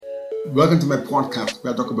Welcome to my podcast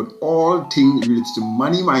where I talk about all things related to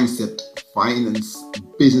money mindset, finance,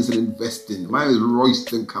 business, and investing. My name is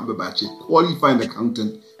Royston Cumberbatch, a qualified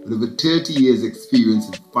accountant with over 30 years' experience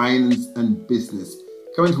in finance and business.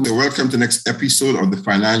 So welcome to the next episode of the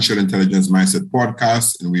Financial Intelligence Mindset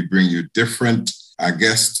Podcast, and we bring you different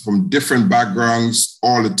guests from different backgrounds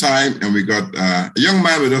all the time. And we got a young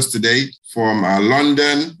man with us today from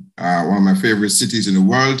London, one of my favorite cities in the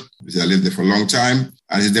world. I lived there for a long time.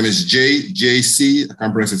 And his name is JC. I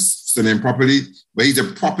can't pronounce his surname properly, but he's a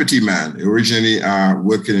property man. Originally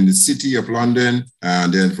working in the city of London,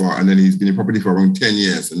 and then he's been in property for around 10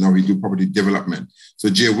 years, and now we do property development. So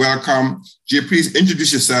Jay, welcome. Jay, please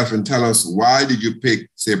introduce yourself and tell us, why did you pick,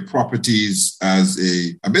 say, properties as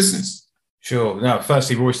a business? Sure. No,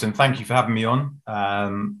 firstly, Royston, thank you for having me on.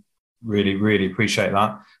 Really appreciate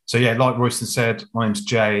that. So yeah, like Royston said, my name's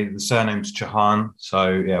Jay, the surname's Chauhan. So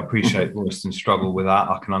yeah, I appreciate Royston's struggle with that.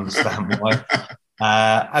 I can understand why.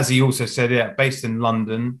 As he also said, yeah, based in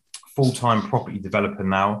London, full-time property developer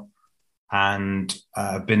now, and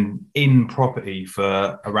I've been in property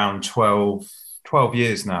for around 12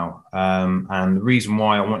 years now. And the reason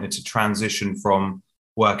why I wanted to transition from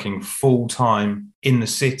working full-time in the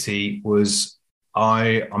city was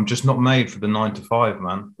I'm just not made for the 9 to 5,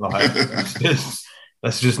 man. Like,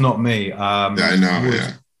 that's just not me. Yeah, I know.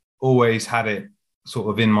 Always had it sort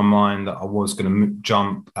of in my mind that I was going to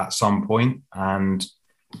jump at some point. And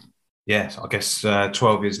yes, I guess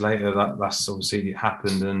 12 years later, that's obviously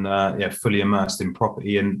happened, and fully immersed in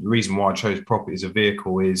property. And the reason why I chose property as a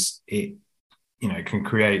vehicle is it, can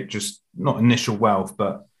create just not initial wealth,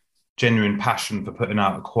 but genuine passion for putting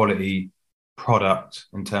out a quality product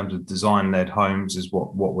in terms of design-led homes is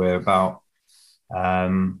what we're about.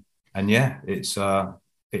 And yeah, it's a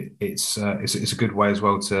good way as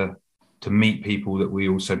well to meet people that we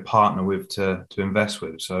also partner with to invest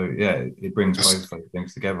with. So yeah, it brings both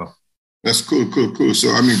things together. That's cool.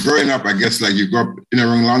 So I mean, growing up, I guess like you grew up in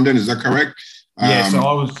around London, is that correct? Yeah, so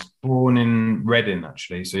I was born in Reading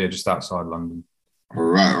actually. So yeah, just outside London. All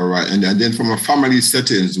right. And then from a family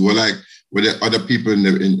settings, were there other people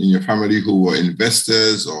in your family who were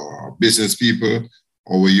investors or business people,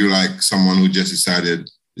 or were you like someone who just decided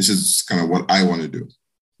this is kind of what I want to do?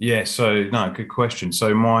 Yeah, so no, good question.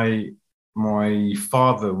 So my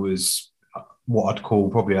father was what I'd call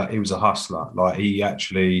he was a hustler. Like, he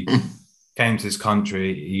actually came to this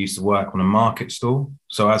country. He used to work on a market stall.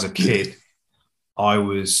 So as a kid, I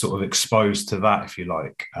was sort of exposed to that, if you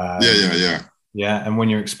like. Yeah, and when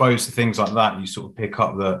you're exposed to things like that, you sort of pick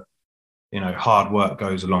up that, hard work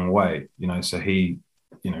goes a long way. So he,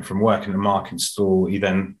 from working at a market stall, he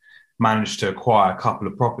then managed to acquire a couple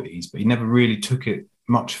of properties, but he never really took it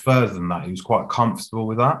much further than that. He was quite comfortable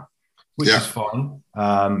with that, which is fine.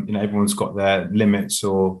 Everyone's got their limits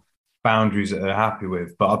or boundaries that they're happy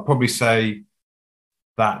with. But I'd probably say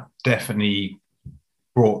that definitely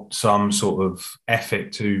brought some sort of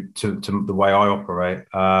ethic to the way I operate.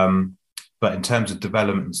 But in terms of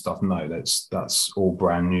development and stuff, no, that's all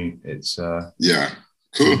brand new. It's cool,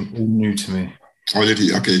 all new to me.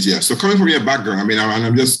 Okay, yeah. So coming from your background, I mean,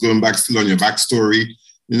 I'm just going back still on your backstory.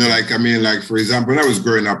 For example, when I was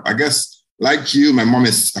growing up, I guess like you, my mom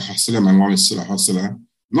is a hustler. My mom is still a hustler.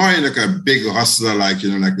 Not like a big hustler, like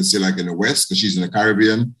they say, like in the West, because she's in the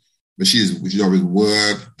Caribbean. But she always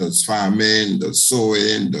work, does farming, does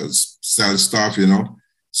sewing, does sell stuff.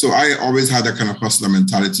 So I always had that kind of hustler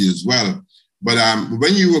mentality as well. But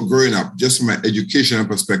when you were growing up, just from an educational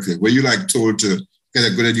perspective, were you like told to get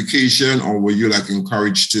a good education, or were you like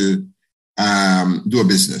encouraged to do a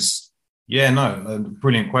business? Yeah, no,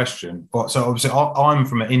 brilliant question. But so obviously I'm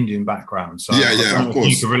from an Indian background. So yeah, of course.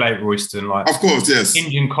 You can relate, Royston. Like, of course, yes.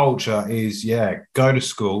 Indian culture is, go to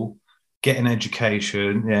school, get an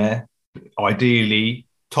education, ideally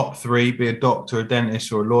top 3, be a doctor, a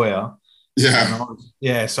dentist, or a lawyer.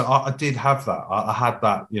 So I did have that. I had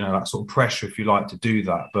that, that sort of pressure, if you like, to do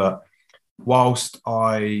that. But whilst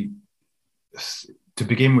to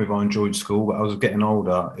begin with, I enjoyed school, but I was getting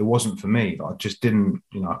older. It wasn't for me. I just didn't,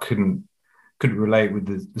 I couldn't relate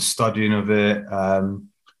with the studying of it.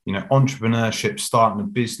 Entrepreneurship, starting a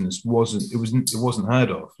business wasn't heard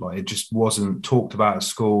of. Like, it just wasn't talked about at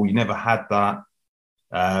school. You never had that.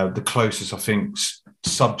 The closest, I think,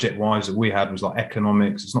 subject-wise that we had was like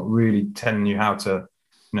economics. It's not really telling you how to,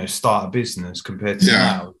 start a business compared to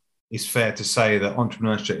now. It's fair to say that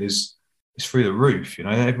entrepreneurship is through the roof.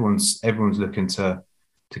 Everyone's looking to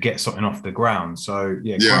get something off the ground. So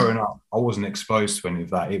growing up, I wasn't exposed to any of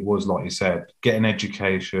that. It was, like you said, get an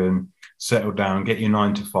education, settle down, get your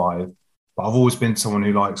 9 to 5. But I've always been someone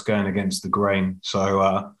who likes going against the grain.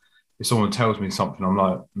 So if someone tells me something, I'm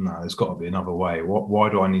like, no, there's got to be another way. Why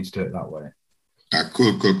do I need to do it that way?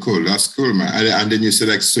 Cool. That's cool, man. And then you said,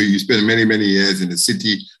 like, so you spent many, many years in the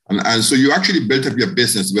city. And so you actually built up your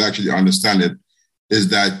business, we actually understand it, is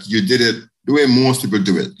that you did it the way most people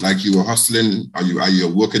do it. Like you were hustling, or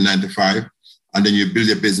you're working 9 to 5, and then you build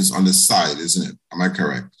your business on the side, isn't it? Am I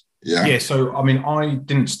correct? Yeah. Yeah. So, I mean, I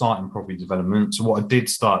didn't start in property development. So what I did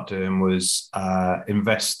start doing was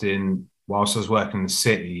investing whilst I was working in the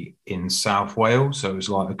city in South Wales. So it was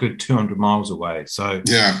like a good 200 miles away. So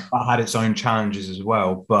yeah, that had its own challenges as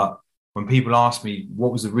well. But when people ask me,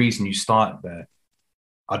 what was the reason you started there?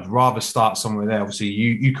 I'd rather start somewhere there. Obviously,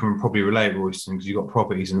 you can probably relate, Royston, because you've got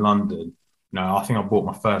properties in London. You know, I think I bought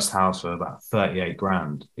my first house for about 38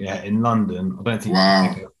 grand. Yeah, in London, I don't think you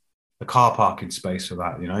can pick a car parking space for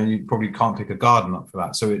that. You know, you probably can't pick a garden up for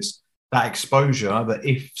that. So it's that exposure that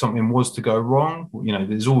if something was to go wrong, you know,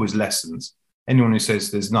 there's always lessons. Anyone who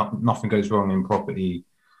says there's nothing goes wrong in property,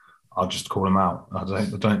 I'll just call them out. I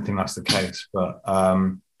don't think that's the case. But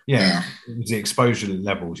yeah, it was the exposure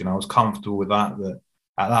levels. You know, I was comfortable with that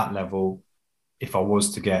at that level, if I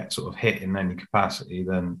was to get sort of hit in any capacity,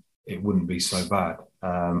 then it wouldn't be so bad.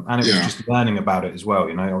 And it was just learning about it as well.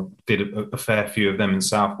 You know, I did a fair few of them in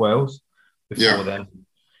South Wales before then,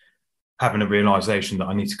 having a realization that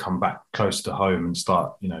I need to come back close to home and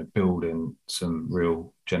start, you know, building some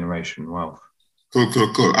real generation wealth. Cool.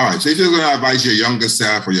 All right. So if you're going to advise your younger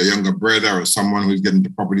self or your younger brother or someone who's getting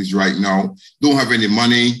the properties right now, don't have any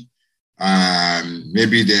money,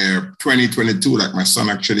 maybe they're 20, 22, like my son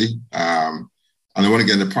actually, and they want to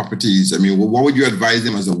get into properties. I mean, what would you advise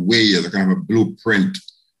them as a way, as a kind of a blueprint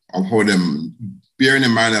of how them, bearing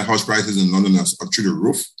in mind that house prices in London are through the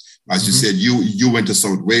roof? As you said, you went to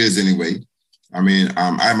South Wales anyway. I mean,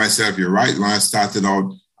 I myself, you're right. When I started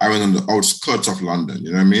out, I was on the outskirts of London.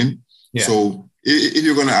 You know what I mean? Yeah. So if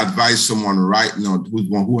you're going to advise someone right now who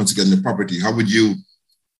wants to get into property, how would you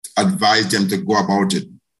advise them to go about it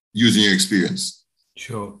using your experience?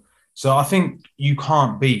 Sure. So I think you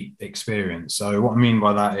can't beat experience. So what I mean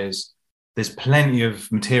by that is there's plenty of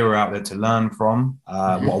material out there to learn from. What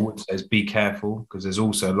I would say is be careful, because there's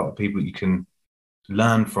also a lot of people you can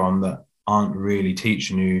learn from that aren't really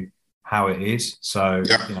teaching you how it is. So,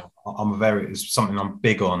 you know, it's something I'm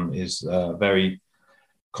big on, is very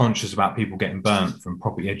conscious about people getting burnt from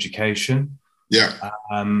property education. Yeah.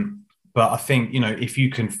 But I think, you know, if you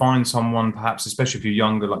can find someone, perhaps, especially if you're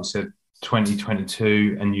younger, like you said, 20,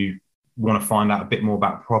 22, and you want to find out a bit more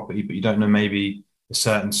about property, but you don't know maybe a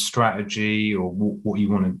certain strategy or what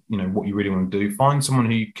you want to, you know, what you really want to do, find someone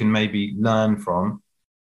who you can maybe learn from.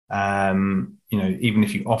 You know, even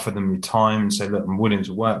if you offer them your time and say, look, I'm willing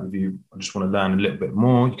to work with you, I just want to learn a little bit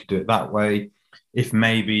more, you could do it that way. If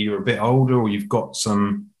maybe you're a bit older or you've got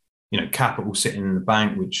some, you know, capital sitting in the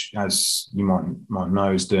bank, which, as you might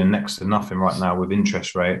know, is doing next to nothing right now with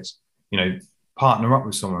interest rates, you know, partner up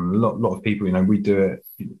with someone. A lot of people, you know, we do it,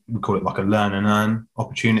 we call it like a learn and earn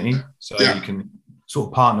opportunity. So you can sort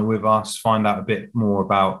of partner with us, find out a bit more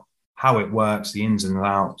about how it works, the ins and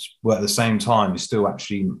outs, but at the same time, you're still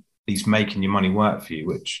actually at least making your money work for you,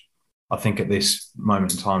 which I think at this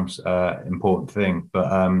moment in time is an important thing.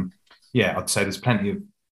 But yeah, I'd say there's plenty of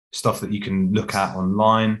stuff that you can look at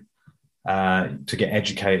online to get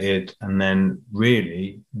educated. And then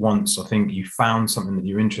really, once I think you found something that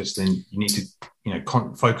you're interested in, you need to, you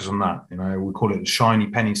know, focus on that. You know, we call it the shiny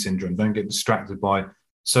penny syndrome. Don't get distracted by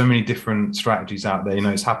so many different strategies out there. You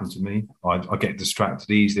know, it's happened to me. I get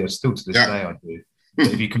distracted easily. Still to this day, I do. But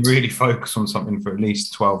if you can really focus on something for at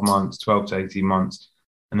least 12 to 18 months,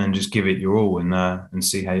 and then just give it your all and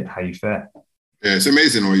see how you fare. Yeah, it's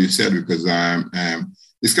amazing what you said, because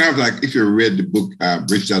it's kind of like, if you read the book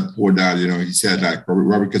Rich Dad Poor Dad, you know, he said, like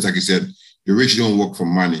Robert Kiyosaki said, the rich don't work for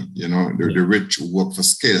money, you know, the rich work for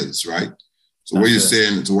skills, right? So what you're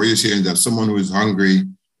saying is that someone who is hungry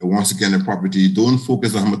and wants to get a property, don't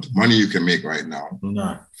focus on how much money you can make right now.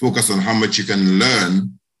 No. Focus on how much you can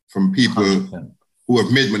learn from people 100%. Who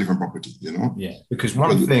have made money from property, you know? Yeah, because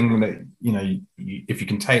one thing that, you know, if you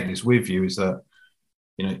can take this with you is that,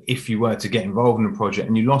 you know, if you were to get involved in a project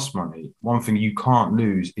and you lost money, one thing you can't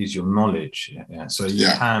lose is your knowledge. Yeah? So you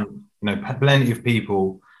can, you know, plenty of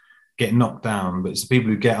people get knocked down, but it's the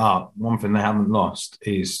people who get up. One thing they haven't lost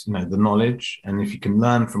is, you know, the knowledge. And if you can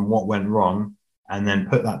learn from what went wrong and then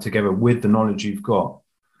put that together with the knowledge you've got,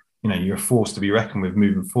 you know, you're a force to be reckoned with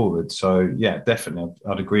moving forward. So yeah, definitely,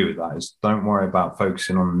 I'd agree with that. Is don't worry about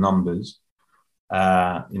focusing on the numbers. You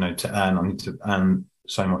know, I need to earn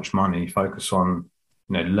so much money. Focus on,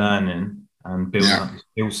 you know, learning and building up a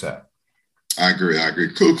skill set. I agree.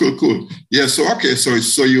 Cool. Yeah. So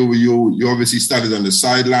you obviously started on the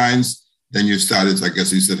sidelines. Then you started, I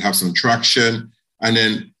guess you said, have some traction, and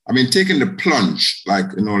then taking the plunge. I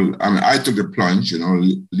took the plunge.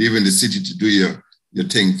 Leaving the city to do your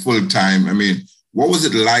thing full time. What was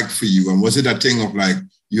it like for you? And was it a thing of like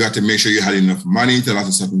you had to make sure you had enough money to last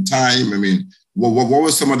a certain time? What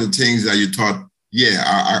were some of the things that you thought,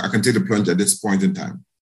 I can take the plunge at this point in time?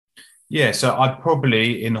 Yeah, so I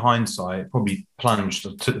probably, in hindsight, took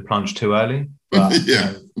the plunge too early. But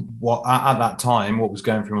yeah. At that time, what was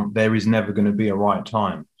going through, there is never going to be a right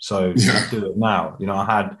time. So do it now. I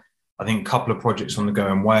had, I think, a couple of projects on the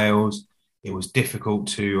go in Wales. It was difficult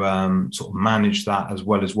to sort of manage that as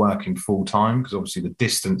well as working full time, because obviously the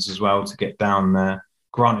distance as well to get down there.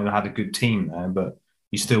 Granted, I had a good team there, but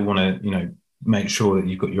you still want to, make sure that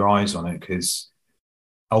you've got your eyes on it, because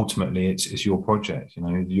ultimately it's your project.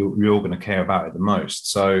 You're going to care about it the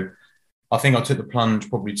most. So I think I took the plunge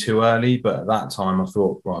probably too early, but at that time I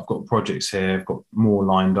thought, well, I've got projects here, I've got more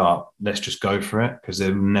lined up. Let's just go for it, because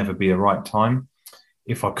there will never be a right time.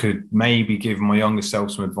 If I could maybe give my younger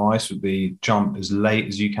self some advice, would be jump as late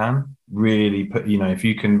as you can. Really put, if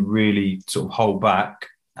you can really sort of hold back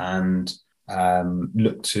and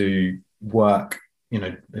look to work,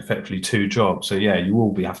 effectively 2 jobs. So you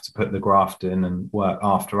will have to put the graft in and work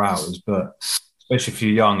after hours, but especially if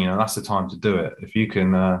you're young, that's the time to do it. If you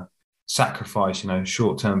can sacrifice,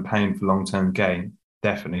 short-term pain for long-term gain,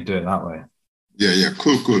 definitely do it that way. Yeah.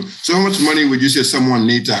 Cool. So how much money would you say someone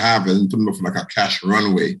need to have in terms of like a cash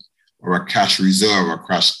runway or a cash reserve or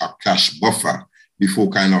a cash buffer before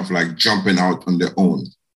kind of like jumping out on their own?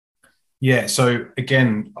 Yeah. So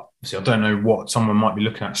again, obviously I don't know what someone might be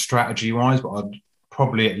looking at strategy-wise, but I'd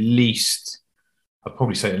probably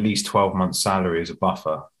say at least 12 months salary as a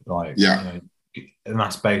buffer. And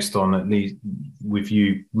that's based on at least with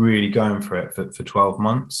you really going for it for 12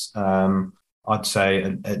 months. I'd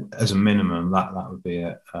say as a minimum that would be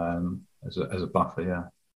it as a buffer. Yeah.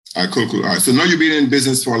 All right, cool. All right. So now you've been in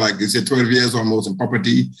business for 12 years almost in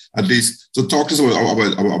property at least. So talk to us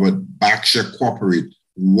about Berkshire Corporate.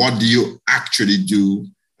 What do you actually do?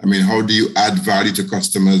 How do you add value to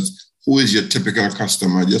customers? Who is your typical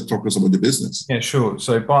customer? Just talk to us about the business. Yeah, sure.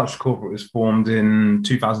 So Berkshire Corporate was formed in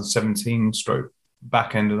 2017,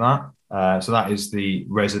 back end of that. So that is the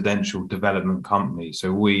residential development company.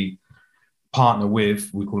 So we partner with,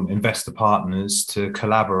 we call them investor partners, to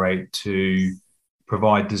collaborate to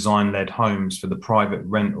provide design-led homes for the private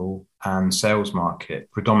rental and sales market.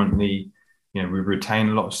 Predominantly, we retain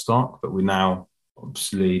a lot of stock, but we now,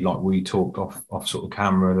 obviously, like we talked off sort of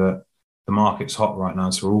camera, that the market's hot right now.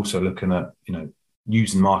 So we're also looking at,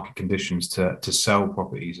 using market conditions to sell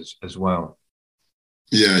properties as well.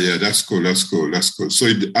 Yeah, that's cool. So,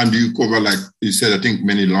 and you cover, like you said, I think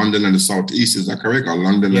mainly London and the Southeast, is that correct? Or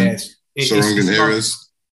London and surrounding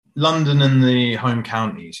areas? London and the home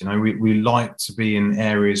counties. We like to be in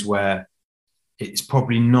areas where it's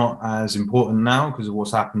probably not as important now because of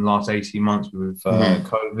what's happened the last 18 months with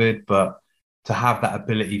COVID, but to have that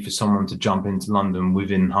ability for someone to jump into London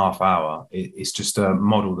within half hour, it's just a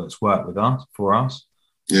model that's worked for us.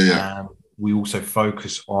 Yeah. We also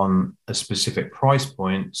focus on a specific price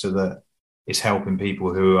point so that it's helping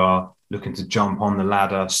people who are looking to jump on the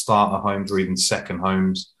ladder, starter homes or even second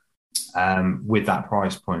homes with that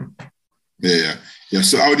price point. Yeah.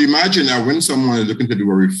 So I would imagine that when someone is looking to do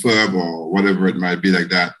a refurb or whatever it might be like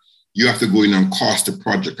that, you have to go in and cost the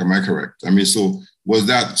project. Am I correct?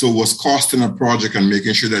 Was costing a project and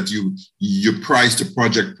making sure that you price the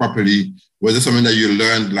project properly, was it something that you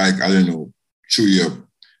learned, through your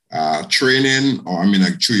training, or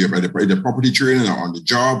through your either property training or on the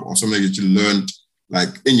job, or something that you learned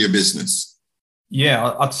in your business?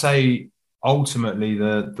 Yeah, I'd say ultimately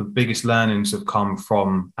the biggest learnings have come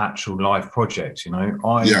from actual live projects.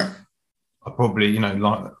 I probably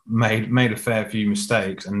made a fair few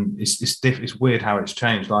mistakes, and it's weird how it's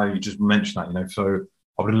changed. Like you just mentioned that, so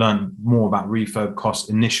I would have learned more about refurb costs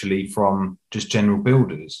initially from just general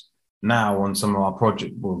builders. Now on some of our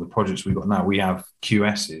the projects we've got now, we have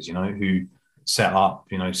QSs, who set up,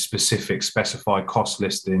 specified cost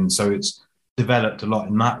listings. So it's developed a lot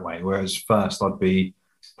in that way. Whereas first I'd be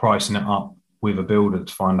pricing it up with a builder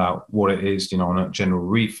to find out what it is, on a general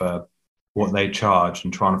refurb, what they charge,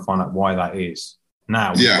 and trying to find out why that is.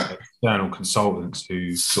 Now we've got external consultants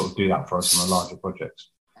who sort of do that for us on the larger projects.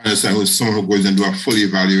 I understand. With someone who goes and do a full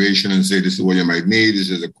evaluation and say, this is what you might need, this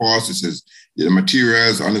is the cost, this is the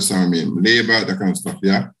materials, labor, that kind of stuff.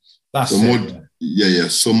 Yeah. That's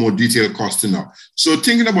So more detailed costing now. So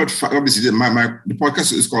thinking about, obviously, the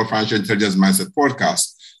podcast is called Financial Intelligence Mindset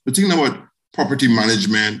Podcast. But thinking about property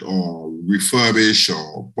management or refurbish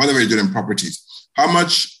or whatever you're doing in properties, how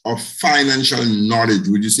much of financial knowledge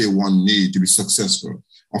would you say one need to be successful,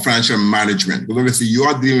 or financial management? Because obviously you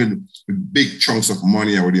are dealing with big chunks of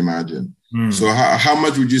money, I would imagine. So how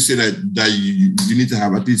much would you say that you need to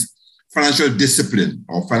have at least financial discipline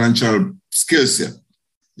or financial skill set?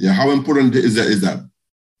 Yeah, how important is that?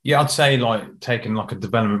 Yeah, I'd say like taking like a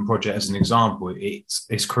development project as an example,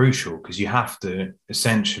 it's crucial because you have to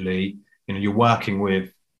essentially, you're working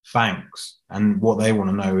with banks, and what they want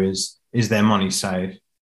to know is their money safe?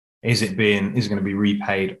 Is it going to be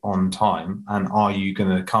repaid on time? And are you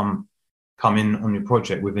going to come in on your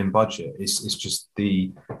project within budget? It's just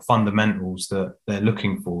the fundamentals that they're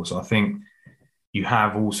looking for. So I think you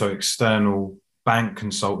have also external bank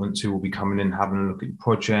consultants who will be coming in, having a look at your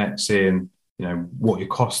project, seeing what your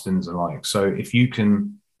costings are like. So if you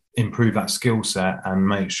can improve that skill set and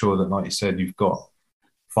make sure that, like you said, you've got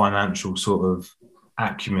financial sort of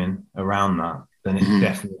acumen around that, then it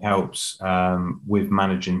definitely helps with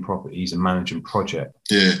managing properties and managing projects.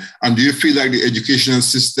 Yeah. And do you feel like the educational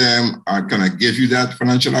system kind of give you that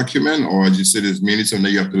financial acumen, or as you said, it's mainly something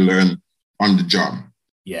that you have to learn on the job?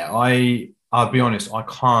 Yeah, I'll be honest, I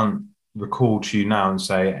can't recall to you now and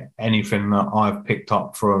say anything that I've picked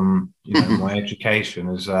up from my education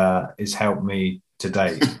has helped me to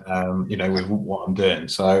date with what I'm doing.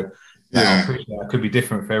 So I appreciate that could be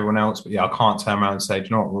different for everyone else, but I can't turn around and say, do you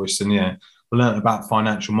know what, Royston, I learned about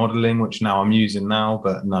financial modeling, which now I'm using now,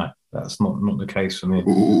 but no, that's not the case for me.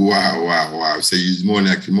 Wow. So it's more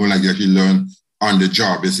like you actually learn on the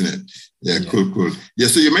job, isn't it? Yeah. Cool. Yeah.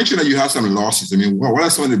 So you mentioned that you had some losses. I mean, what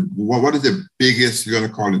is the biggest, you're going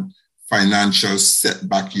to call it, financial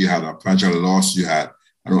setback you had, or financial loss you had,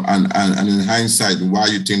 and in hindsight, why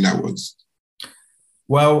you think that was?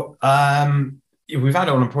 Well, we've had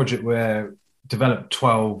it on a project where developed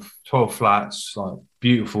 12 flats, like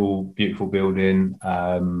beautiful building,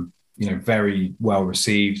 very well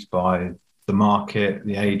received by the market,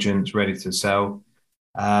 the agents ready to sell.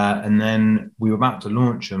 And then we were about to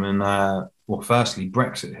launch them, and firstly,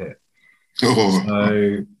 Brexit hit. So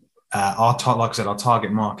like I said, our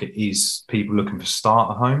target market is people looking for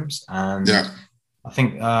starter homes, and I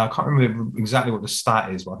think I can't remember exactly what the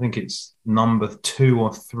stat is, but I think it's number 2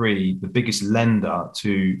 or 3. The biggest lender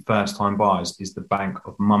to first-time buyers is the bank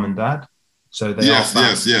of mum and dad. So they are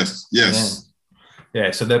backed. Yes.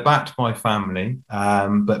 Yeah. So they're backed by family,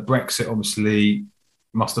 but Brexit obviously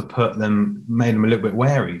must have made them a little bit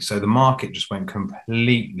wary. So the market just went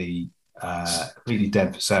completely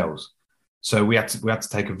dead for sales. So we had to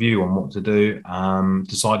take a view on what to do.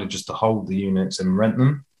 Decided just to hold the units and rent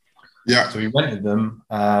them. Yeah. So we rented them,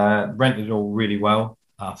 rented it all really well.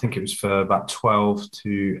 I think it was for about 12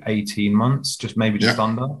 to 18 months, just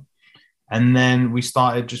under. And then we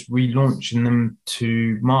started just relaunching them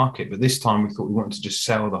to market. But this time we thought we wanted to just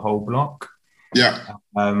sell the whole block. Yeah.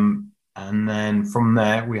 And then from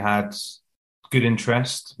there we had good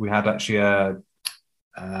interest. We had actually a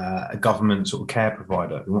government sort of care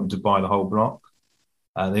provider who wanted to buy the whole block.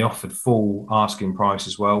 They offered full asking price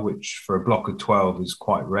as well, which for a block of 12 is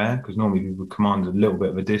quite rare because normally people command a little bit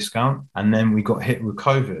of a discount. And then we got hit with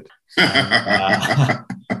COVID,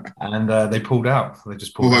 and they pulled out. They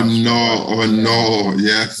just pulled out. No!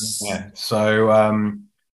 Yes. Yeah. So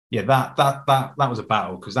that was a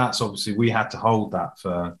battle, because that's obviously we had to hold that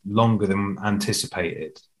for longer than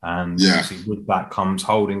anticipated, and obviously with that comes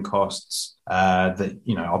holding costs that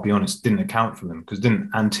I'll be honest, didn't account for them because didn't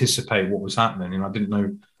anticipate what was happening, and I didn't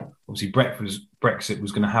know obviously Brexit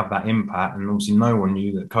was going to have that impact, and obviously no one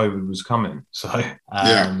knew that COVID was coming. So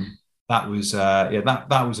that was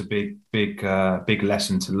that was a big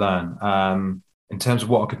lesson to learn. In terms of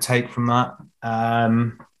what I could take from that.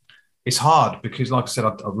 It's hard because, like I said,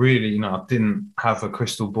 I really, I didn't have a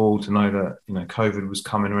crystal ball to know that, COVID was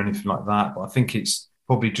coming or anything like that. But I think it's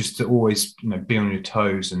probably just to always, be on your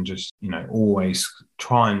toes and just, always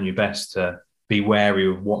trying your best to be wary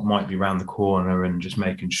of what might be around the corner and just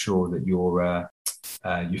making sure that you're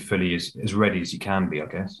fully as ready as you can be, I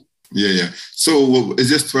guess. Yeah. So is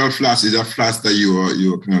this 12 flats? Is that flats that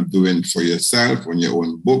you're kind of doing for yourself on your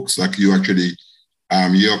own books? Like you actually...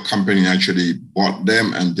 your company actually bought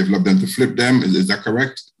them and developed them to flip them. Is that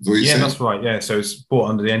correct? That's right. Yeah. So it's bought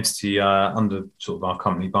under the entity, under sort of our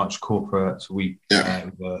company, Berkshire Corporate. So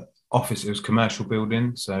the office, it was commercial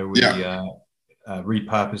building. So we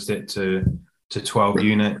repurposed it to 12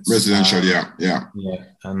 units. Residential, yeah.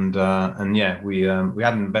 We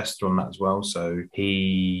had an investor on that as well. So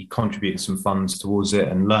he contributed some funds towards it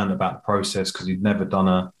and learned about the process because he'd never done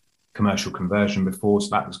a commercial conversion before, so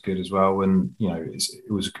that was good as well. And it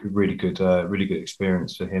was a really good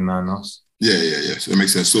experience for him and us. Yeah. So that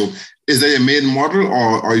makes sense. So is that your main model,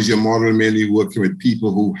 or is your model mainly working with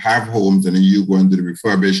people who have homes and then you go into the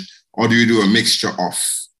refurbish, or do you do a mixture of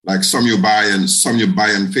like some you buy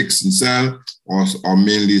and fix and sell, or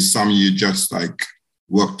mainly some you just like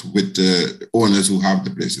worked with the owners who have the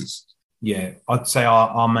places? Yeah, I'd say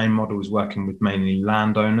our main model is working with mainly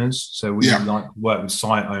landowners. So we like to work with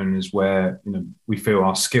site owners where, you know, we feel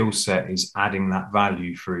our skill set is adding that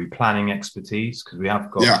value through planning expertise, because we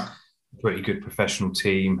have got a pretty good professional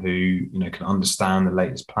team who, you know, can understand the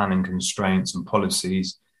latest planning constraints and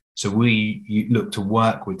policies. So we look to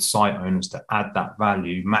work with site owners to add that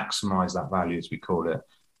value, maximize that value, as we call it,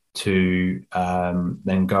 to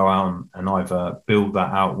then go out and either build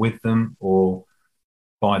that out with them or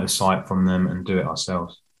buy the site from them and do it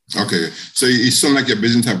ourselves. Okay. So it sounds like your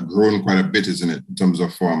business have grown quite a bit, isn't it? In terms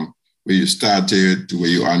of where you started to where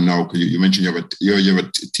you are now. Because you mentioned you have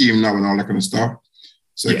a team now and all that kind of stuff.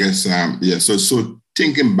 So I guess, So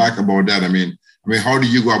thinking back about that, I mean, how do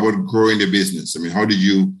you go about growing the business? I mean, how do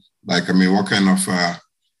you, what kind of,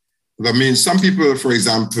 some people, for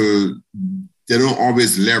example, they don't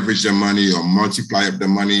always leverage their money or multiply up the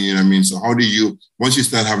money, you know what I mean? So how do you, once you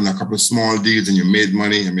start having a couple of small deals and you made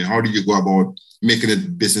money, I mean, how do you go about making the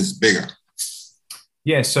business bigger?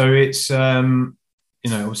 Yeah, so it's,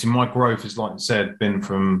 obviously my growth has, like I said, been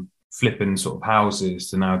from flipping sort of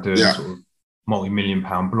houses to now doing sort of multi-million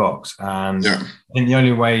pound blocks. And I think the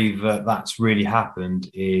only way that that's really happened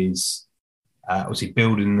is obviously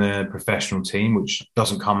building the professional team, which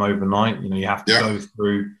doesn't come overnight. You know, you have to go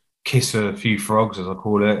through, kiss a few frogs, as I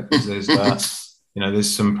call it, because there's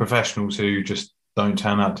there's some professionals who just don't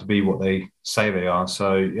turn out to be what they say they are.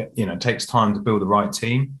 So, you know, it takes time to build the right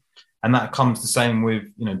team. And that comes the same with,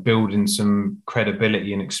 you know, building some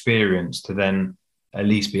credibility and experience to then at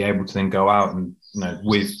least be able to then go out and, you know,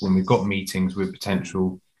 when we've got meetings with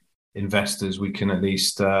potential investors, we can at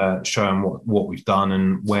least show them what we've done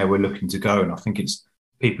and where we're looking to go. And I think it's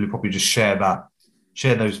people who probably just share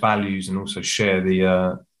those values and also share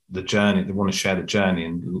the journey. They want to share the journey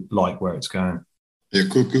and like where it's going. Yeah,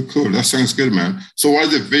 cool. That sounds good, man. So what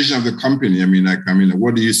is the vision of the company? I mean,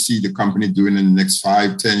 what do you see the company doing in the next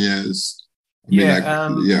 5-10 years?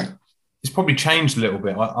 It's probably changed a little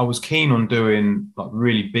bit. I was keen on doing like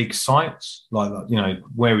really big sites, like, you know,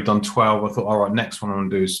 where we've done 12. I thought, all right, next one I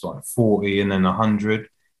want to do is like 40 and then 100.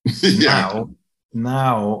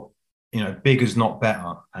 Now, you know, big is not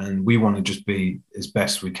better. And we want to just be as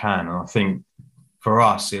best we can. And I think for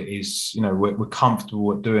us, it is, you know, we're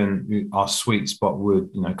comfortable at doing our sweet spot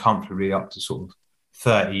would, you know, comfortably up to sort of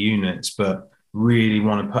 30 units, but really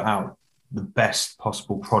want to put out the best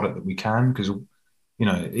possible product that we can, because, you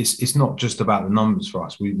know, it's not just about the numbers for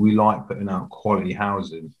us. We like putting out quality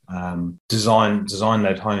housing,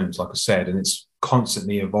 design-led homes, like I said, and it's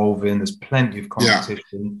constantly evolving. There's plenty of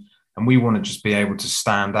competition, and we want to just be able to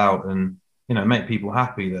stand out and, you know, make people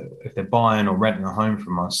happy that if they're buying or renting a home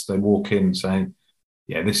from us, they walk in saying,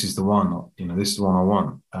 yeah, this is the one, you know, this is the one I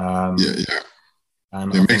want.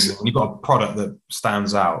 And I think when you've got a product that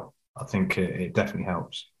stands out, I think it definitely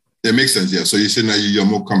helps. It makes sense, yeah. So you're saying that you're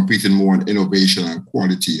more competing more on innovation and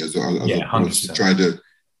quality as opposed 100%. To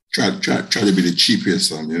try to be the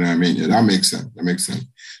cheapest one, you know what I mean? Yeah, that makes sense.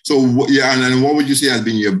 So, and what would you say has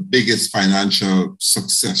been your biggest financial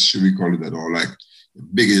success, should we call it that, or like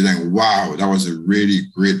biggest, like, wow, that was a really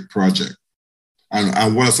great project?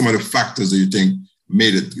 And what are some of the factors that you think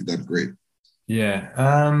made it that great? Yeah.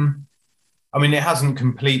 I mean, it hasn't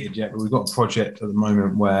completed yet, but we've got a project at the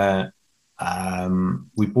moment where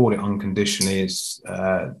we bought it unconditionally. It's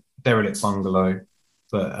a derelict bungalow,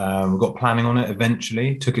 but we've got planning on it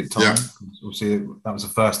eventually. It took its time. Obviously, that was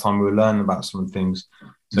the first time we were learning about some things.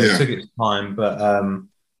 So it took its time, but I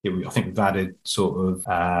think we've added sort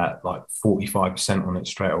of like 45% on it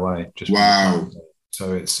straight away.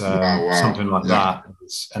 So it's something like that.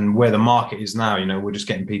 And where the market is now, you know, we're just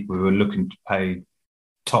getting people who are looking to pay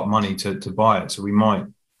top money to buy it. So we might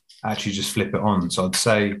actually just flip it on. So I'd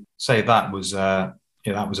say that was a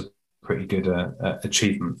pretty good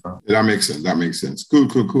achievement for us. That makes sense.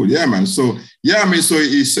 Cool. Yeah, man. So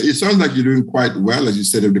it sounds like you're doing quite well. As you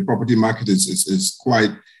said, the property market is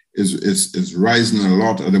rising a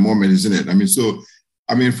lot at the moment, isn't it?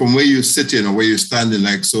 I mean, from where you're sitting or where you're standing,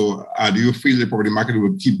 do you feel the property market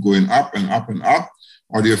will keep going up and up and up?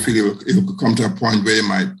 Or do you feel it will come to a point where it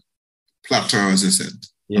might plateau, as I said?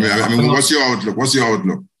 Yeah, I mean, what's your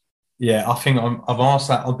outlook? Yeah, I think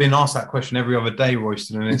I've been asked that question every other day,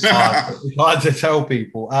 Royston, and it's hard to tell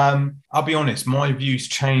people. I'll be honest, my view's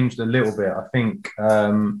changed a little bit. I think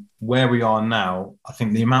where we are now, I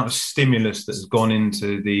think the amount of stimulus that has gone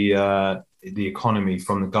into the the economy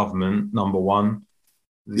from the government, number one.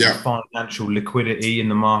 The financial liquidity in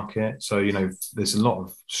the market. So, there's a lot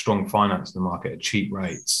of strong finance in the market at cheap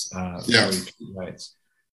rates, very cheap rates.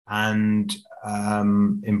 And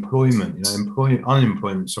unemployment, is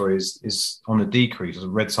on a decrease. I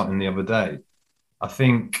read something the other day. I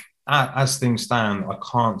think as things stand, I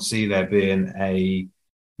can't see there being a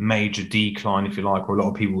major decline, if you like, or a lot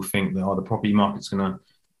of people think that the property market's going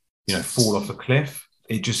to, fall off a cliff.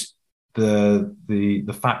 It just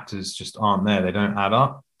the factors just aren't there. They don't add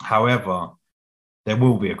up. However, there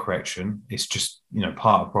will be a correction. It's just,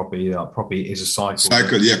 part of property. Property is a cycle.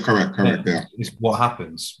 Correct. Yeah. It's what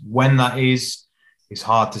happens. When that is, it's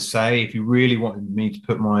hard to say. If you really wanted me to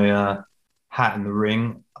put my hat in the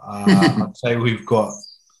ring, I'd say we've got,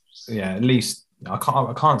 at least, I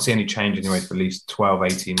can't see any change anyway for at least 12,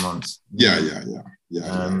 18 months. Yeah.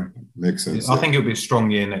 Makes sense. I think it'll be a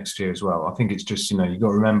strong year next year as well. I think it's just, you've got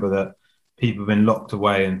to remember that people have been locked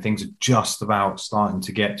away and things are just about starting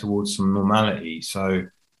to get towards some normality. So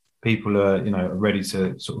people are, ready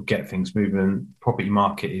to sort of get things moving. Property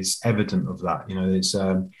market is evident of that.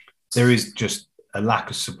 There is just a lack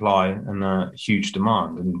of supply and a huge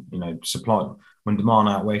demand, and, supply, when demand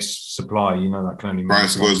outweighs supply, that can only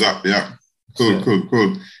price goes up. Yeah.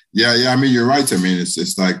 Cool. Yeah. I mean, you're right. I mean,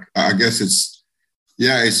 it's like, I guess it's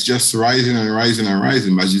just rising and rising and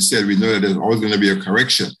rising. As you said, we know that there's always going to be a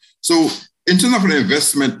correction. So in terms of an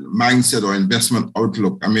investment mindset or investment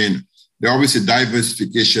outlook, I mean, obviously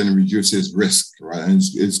diversification reduces risk, right? And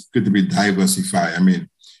it's good to be diversified. I mean,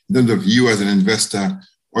 in terms of you as an investor,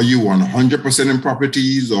 are you 100% in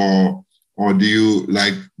properties, or do you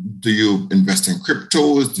invest in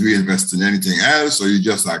cryptos? Do you invest in anything else? Or you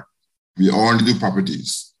just like, we only do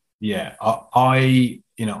properties? Yeah, I'm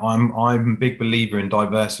a big believer in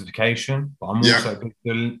diversification, but I'm also a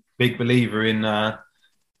big believer in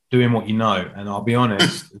doing what you know. And I'll be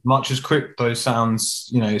honest, as much as crypto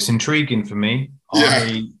sounds, it's intriguing for me,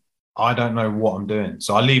 I don't know what I'm doing.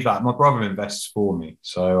 So I leave that. My brother invests for me.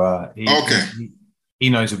 So he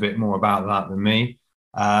knows a bit more about that than me.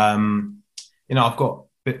 I've got a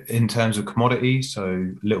bit in terms of commodities, so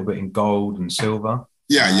a little bit in gold and silver.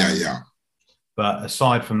 Yeah. But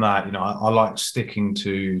aside from that, I like sticking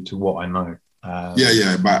to what I know.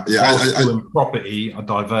 In property, I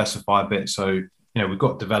diversify a bit. So, we've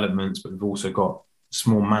got developments, but we've also got a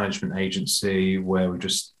small management agency where we've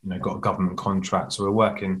just, got a government contract. So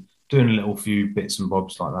we're doing a little few bits and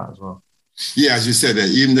bobs like that as well. Yeah, as you said,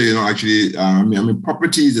 even though you're not actually,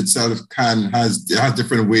 properties itself has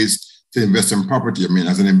different ways to invest in property. I mean,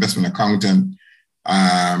 as an investment accountant,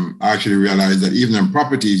 I actually realized that even in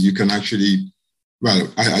properties, you can actually,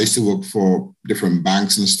 I used to work for different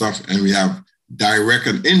banks and stuff, and we have direct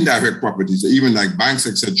and indirect properties. So even like banks,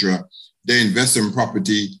 etc., they invest in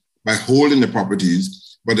property by holding the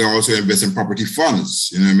properties, but they also invest in property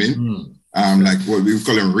funds. You know what I mean? Like what we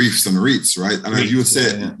call them REITs and REITs, right? And as you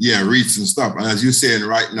said, REITs and stuff. And as you're saying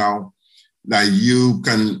right now, that you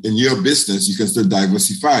can, in your business, you can still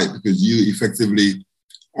diversify, because you effectively,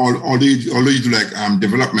 although you do like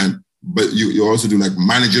development, but you also do like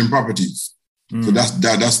managing properties. So that's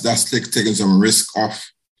like taking some risk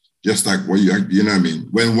off, just like what you know what I mean?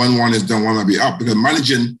 When one is done, one will be up, because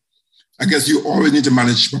managing, I guess you always need to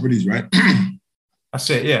manage properties, right? That's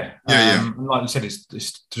it, yeah. Like you said, it's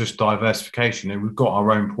just diversification. We've got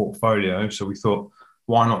our own portfolio, so we thought,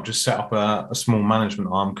 why not just set up a small management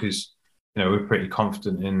arm? Because, we're pretty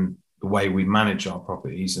confident in the way we manage our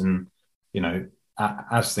properties, and,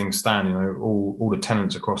 as things stand, all the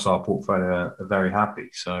tenants across our portfolio are very happy.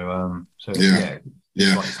 So, and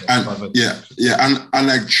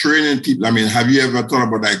like training people. I mean, have you ever thought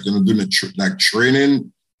about doing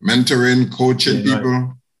training, mentoring, coaching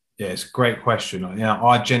people? Yeah, it's a great question.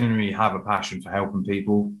 I genuinely have a passion for helping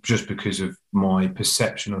people, just because of my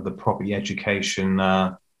perception of the property education.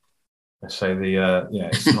 Let's say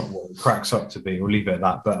it's not what it cracks up to be. We'll leave it at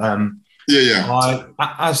that.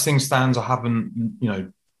 But as things stand, I haven't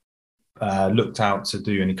looked out to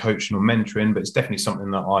do any coaching or mentoring, but it's definitely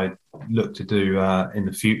something that I look to do in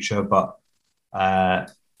the future. But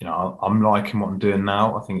I'm liking what I'm doing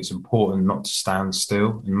now. I think it's important not to stand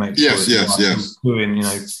still and make sure that you're doing,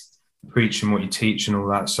 preaching what you teach and all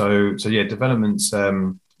that. So development's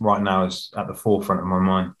right now is at the forefront of my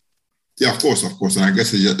mind. Yeah, of course. And I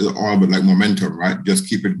guess it's all about like momentum, right? Just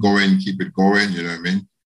keep it going, you know what I mean?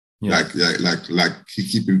 Yeah. Like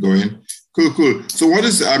keep it going. Cool. So what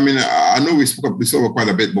is, I know we spoke about quite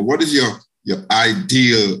a bit, but what is your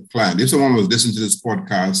ideal client? If someone was listening to this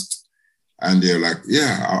podcast and they're like,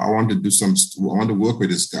 I want to work with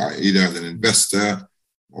this guy, either as an investor,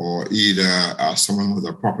 or either someone with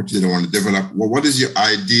a property they want to develop? Well, what is your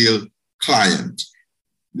ideal client,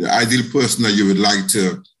 the ideal person that you would like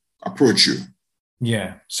to approach you?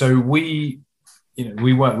 Yeah. So we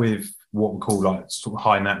work with what we call like sort of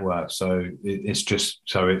high net worth. So it's just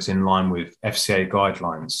so it's in line with FCA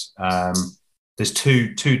guidelines. There's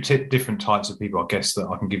two different types of people, I guess, that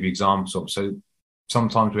I can give you examples of. So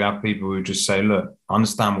sometimes we have people who just say, look, I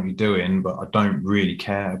understand what you're doing, but I don't really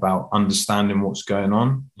care about understanding what's going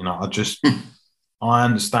on. I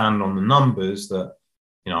understand on the numbers that,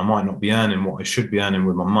 I might not be earning what I should be earning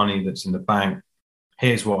with my money that's in the bank.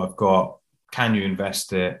 Here's what I've got. Can you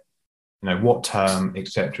invest it? What term, et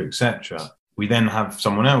cetera, et cetera. We then have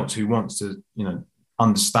someone else who wants to,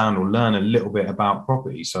 understand or learn a little bit about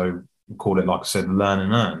property. So we call it, like I said, learn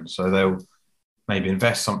and earn. So they'll maybe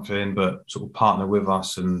invest something, but sort of partner with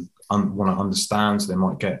us and want to understand. So they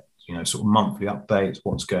might get, sort of monthly updates,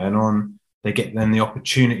 what's going on. They get then the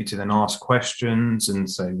opportunity to then ask questions and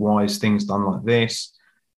say, why is things done like this?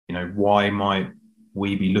 Why might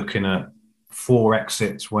we be looking at 4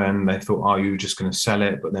 exits when they thought, oh, you were just going to sell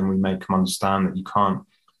it? But then we make them understand that you can't,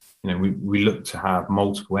 we look to have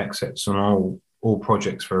multiple exits on all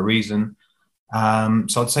projects for a reason.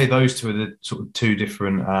 So I'd say those two are the sort of 2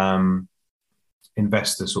 different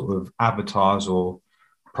investor sort of avatars or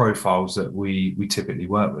profiles that we typically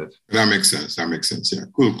work with. That makes sense. Yeah,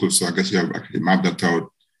 cool. So I guess you have actually mapped that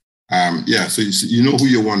out. So you know who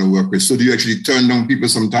you want to work with. So do you actually turn down people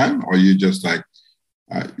sometime, or you just like,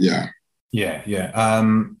 Yeah.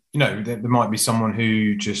 There might be someone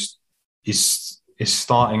who just is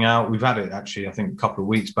starting out. We've had it actually, I think a couple of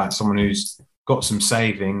weeks back, someone who's got some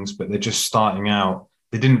savings, but they're just starting out.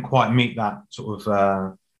 They didn't quite meet that sort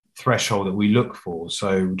of threshold that we look for.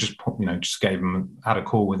 So just had a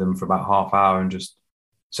call with them for about half hour and just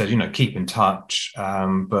said, keep in touch,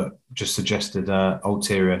 but just suggested an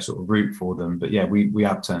ulterior sort of route for them. But yeah, we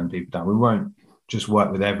have turned people down. We won't just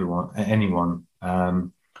work with anyone.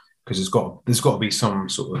 Because there's got to be some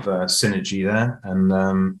sort of synergy there, and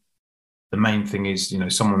the main thing is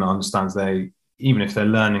someone that understands even if they're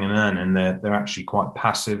learning and earning, they're actually quite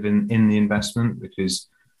passive in the investment, because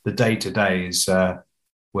the day to day is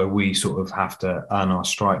where we sort of have to earn our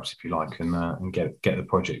stripes, if you like, and get the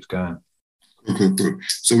projects going. Cool.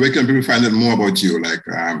 So where can people find out more about you? Like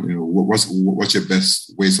what's your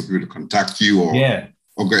best ways for people to contact you or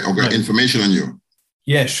get information on you?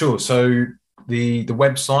 Yeah, sure. So the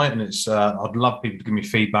website, and it's I'd love people to give me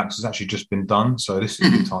feedback. It's actually just been done, so this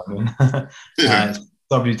is good timing. It's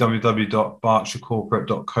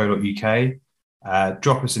www.berkshirecorporate.co.uk.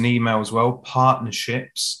 Drop us an email as well,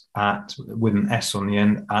 partnerships with an S on the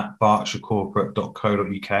end at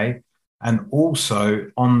berkshirecorporate.co.uk. And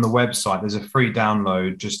also on the website, there's a free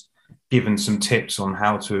download just giving some tips on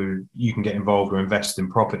how you can get involved or invest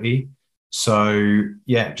in property. So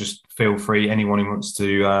yeah, just feel free. Anyone who wants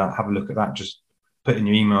to have a look at that, just put in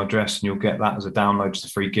your email address and you'll get that as a download, just a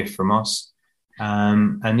free gift from us.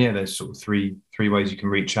 And yeah, there's sort of three ways you can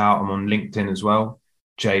reach out. I'm on LinkedIn as well,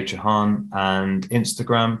 Jay Chauhan, and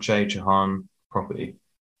Instagram, Jay Chauhan Property.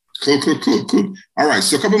 Cool. All right,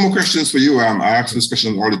 so a couple more questions for you. I ask this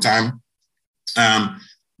question all the time.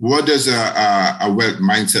 What does a wealth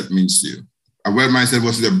mindset means to you? A wealth mindset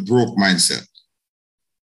versus a broke mindset?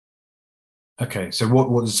 Okay, so what a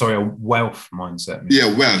wealth mindset means?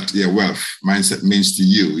 Yeah, wealth mindset means to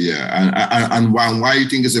you, yeah. And why you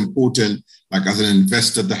think it's important, like as an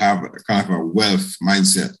investor, to have kind of a wealth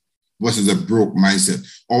mindset versus a broke mindset,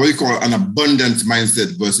 or what you call an abundance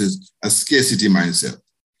mindset versus a scarcity mindset?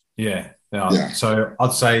 Yeah. So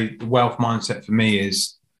I'd say the wealth mindset for me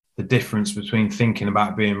is the difference between thinking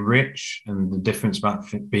about being rich and the difference about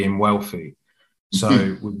being wealthy.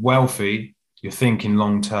 So with wealthy, you're thinking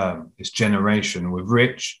long term. It's generation. With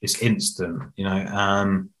rich, it's instant.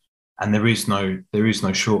 And there is no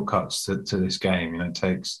shortcuts to this game. It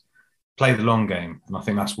takes play the long game, and I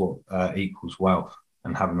think that's what equals wealth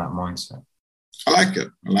and having that mindset. I like it.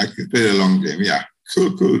 Play the long game. Yeah,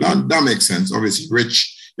 cool. That makes sense. Obviously,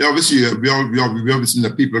 rich. Yeah, obviously, we obviously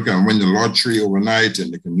the people can win the lottery overnight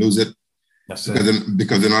and they can lose it.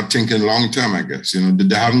 Because they're not thinking long term. I guess they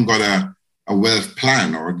haven't got a wealth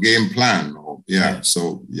plan or a game plan.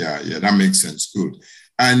 So that makes sense. Good.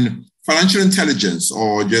 And financial intelligence,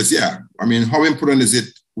 or just how important is it?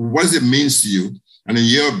 What does it mean to you? And in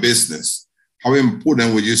your business, how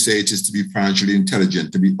important would you say it is to be financially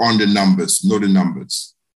intelligent, to be on the numbers, know the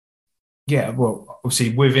numbers? Yeah, well,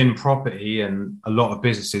 obviously within property and a lot of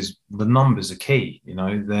businesses, the numbers are key.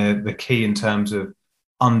 They're the key in terms of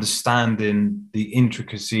understanding the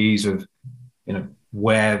intricacies of,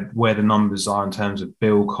 where the numbers are in terms of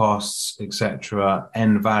bill costs, etc.,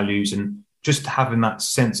 end values, and just having that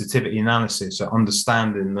sensitivity analysis, so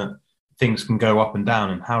understanding that things can go up and down,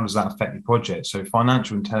 and how does that affect your project. So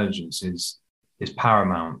financial intelligence is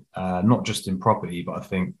paramount, not just in property, but I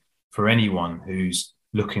think for anyone who's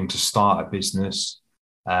looking to start a business,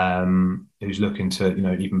 who's looking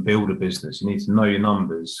to even build a business. You need to know your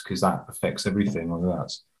numbers, because that affects everything, whether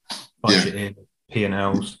that's budgeting,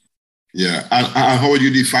 P&Ls. Yeah. And how would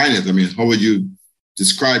you define it? I mean, how would you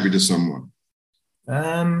describe it to someone?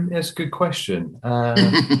 That's a good question.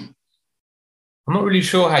 I'm not really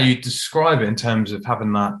sure how you describe it in terms of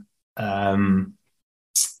having that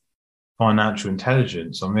financial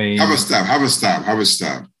intelligence. I mean, have a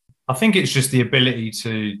stab. I think it's just the ability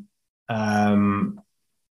to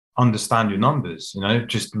understand your numbers,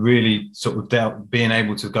 just really sort of being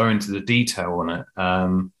able to go into the detail on it.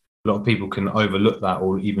 A lot of people can overlook that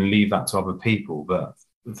or even leave that to other people. But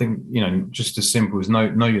I think, just as simple as know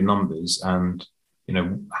your numbers and,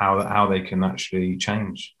 how they can actually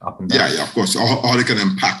change up and down. Yeah, of course. How they can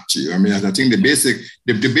impact you. I mean, I think the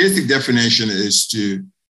basic definition is to,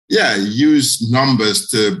 use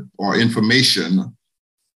numbers or information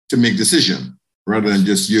to make decision rather than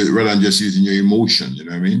just using your emotion. You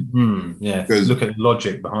know what I mean? Yeah. Because look at the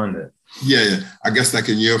logic behind it. Yeah. I guess like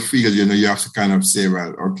in your field, you have to kind of say,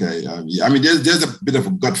 well, okay. I mean, there's a bit of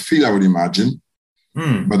a gut feel, I would imagine.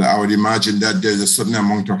 But I would imagine that there's a certain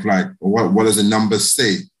amount of like, what does the numbers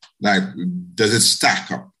say? Like, does it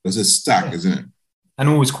stack up? Does it stack, isn't it? And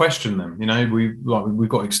always question them. We've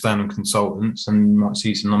got external consultants, and you might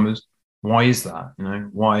see some numbers. Why is that?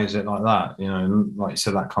 Why is it like that? Like you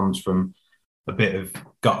said, that comes from a bit of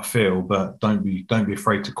gut feel, but don't be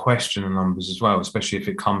afraid to question the numbers as well, especially if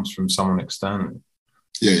it comes from someone externally.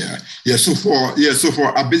 Yeah. So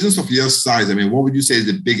for a business of your size, I mean, what would you say is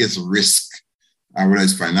the biggest risk, whether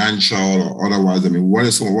it's financial or otherwise? I mean, what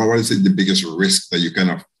is the biggest risk that you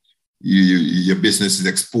kind of your business is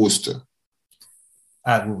exposed to?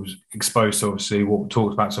 What was exposed to, obviously, what we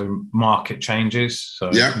talked about, so market changes, so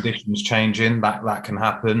conditions changing, that can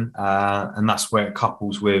happen, and that's where it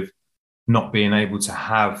couples with not being able to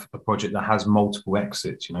have a project that has multiple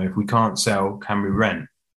exits. If we can't sell, can we rent?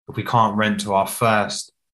 If we can't rent to our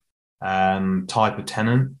first type of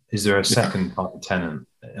tenant, is there a second type of tenant?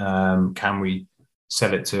 Can we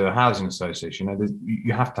sell it to a housing association?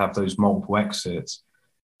 You have to have those multiple exits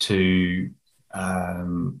to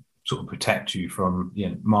sort of protect you from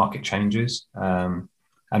market changes. And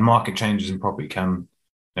market changes in property can,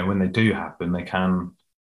 when they do happen, they can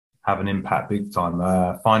have an impact big time.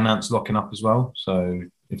 Finance locking up as well. So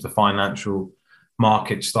if the financial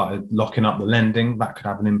market started locking up the lending, that could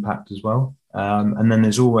have an impact as well. And then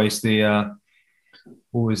there's always the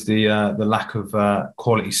lack of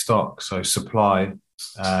quality stock, so supply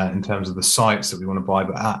in terms of the sites that we want to buy,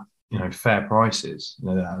 but at fair prices.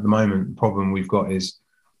 At the moment, the problem we've got is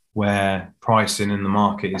where pricing in the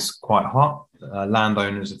market is quite hot.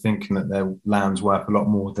 Landowners are thinking that their land's worth a lot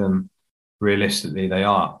more than realistically they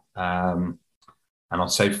are. And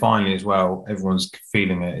I'd say finally as well, everyone's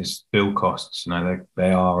feeling it, is build costs.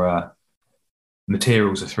 They are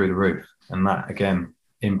materials are through the roof, and that again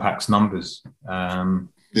impacts numbers. Brings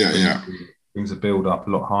the build up a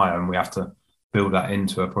lot higher, and we have to build that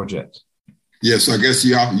into a project. Yeah, so I guess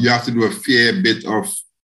you have to do a fair bit of,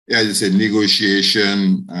 as you said,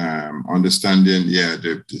 negotiation, understanding,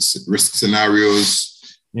 the risk scenarios.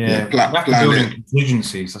 Building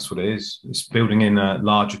contingencies. That's what it is. It's building in a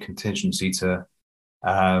larger contingency to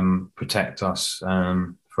protect us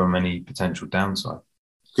from any potential downside.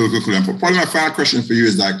 Cool. And probably my final question for you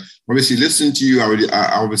is, like, obviously listening to you, and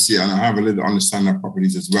I have a little understanding of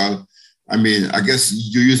properties as well. I mean, I guess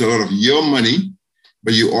you use a lot of your money,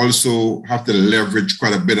 but you also have to leverage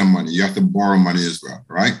quite a bit of money. You have to borrow money as well,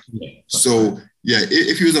 right?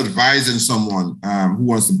 If you was advising someone who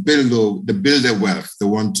wants to build their wealth, they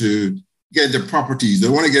want to get the properties, they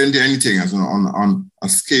want to get into anything on a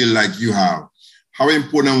scale like you have, how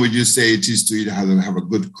important would you say it is to either have a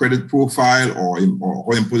good credit profile, or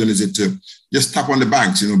how important is it to just tap on the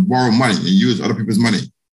banks, borrow money and use other people's money?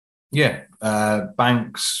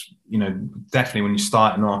 Banks, definitely when you're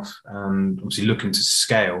starting off and obviously looking to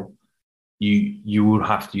scale, you will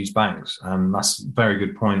have to use banks. And that's a very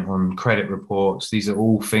good point on credit reports. These are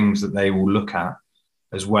all things that they will look at,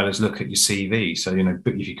 as well as look at your CV. So,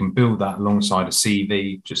 if you can build that alongside a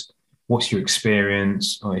CV, just what's your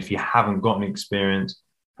experience? Or if you haven't got any experience,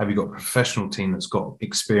 have you got a professional team that's got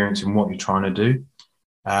experience in what you're trying to do?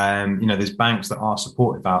 There's banks that are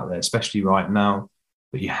supportive out there, especially right now,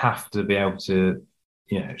 but you have to be able to,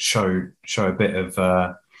 show a bit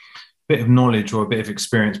of bit of knowledge or a bit of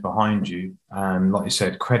experience behind you, and like you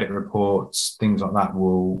said, credit reports, things like that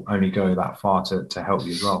will only go that far to help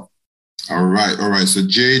you as well. All right. So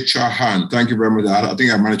Jay Chauhan, thank you very much. I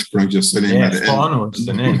think I managed to pronounce your surname by the end.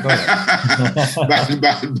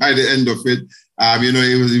 by the end of it,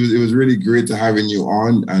 it was really great to having you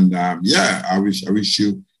on, and I wish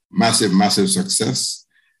you massive success,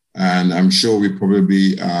 and I'm sure we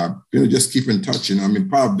probably just keep in touch.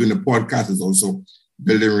 Part of doing the podcast is also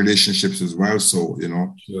building relationships as well. So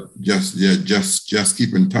sure. just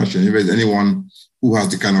keep in touch, and if there's anyone who has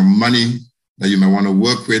the kind of money that you might want to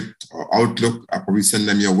work with or outlook, I'll probably send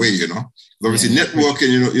them your way, Obviously,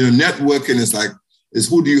 networking, networking is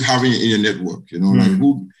who do you have in your network, like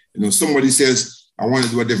who, somebody says, I want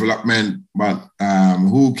to do a development, but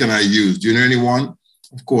who can I use? Do you know anyone?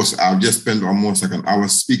 Of course, I've just spent almost like an hour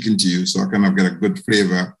speaking to you, so I kind of get a good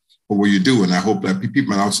flavor for what you do. And I hope that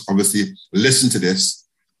people obviously listen to this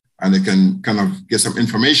and they can kind of get some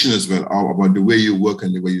information as well about the way you work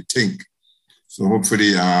and the way you think. So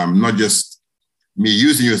hopefully, not just me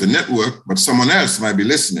using you as a network, but someone else might be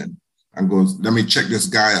listening and goes, let me check this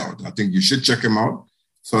guy out. I think you should check him out.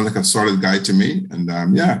 Sounds like a solid guy to me. And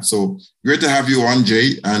so great to have you on,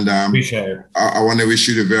 Jay. And appreciate it. I want to wish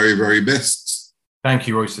you the very, very best. Thank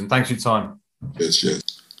you, Royston. Thanks for your time. Yes.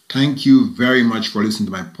 Thank you very much for listening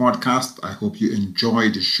to my podcast. I hope you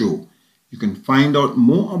enjoyed the show. You can find out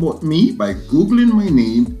more about me by Googling my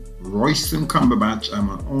name, Royston Cumberbatch. I'm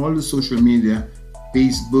on all the social media,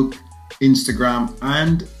 Facebook, Instagram,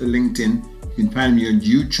 and LinkedIn. You can find me on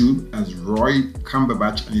YouTube as Roy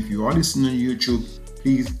Cumberbatch. And if you are listening on YouTube,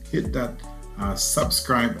 please hit that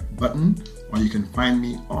subscribe button, or you can find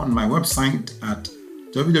me on my website at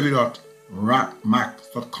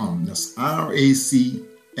www.racmacs.com. That's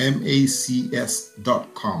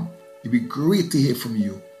RACMACS.com. It'd be great to hear from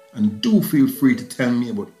you, and do feel free to tell me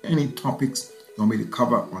about any topics you want me to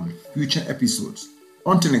cover on future episodes.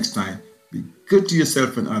 Until next time, be good to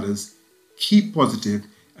yourself and others, keep positive,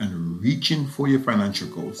 and reaching for your financial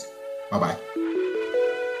goals. Bye-bye.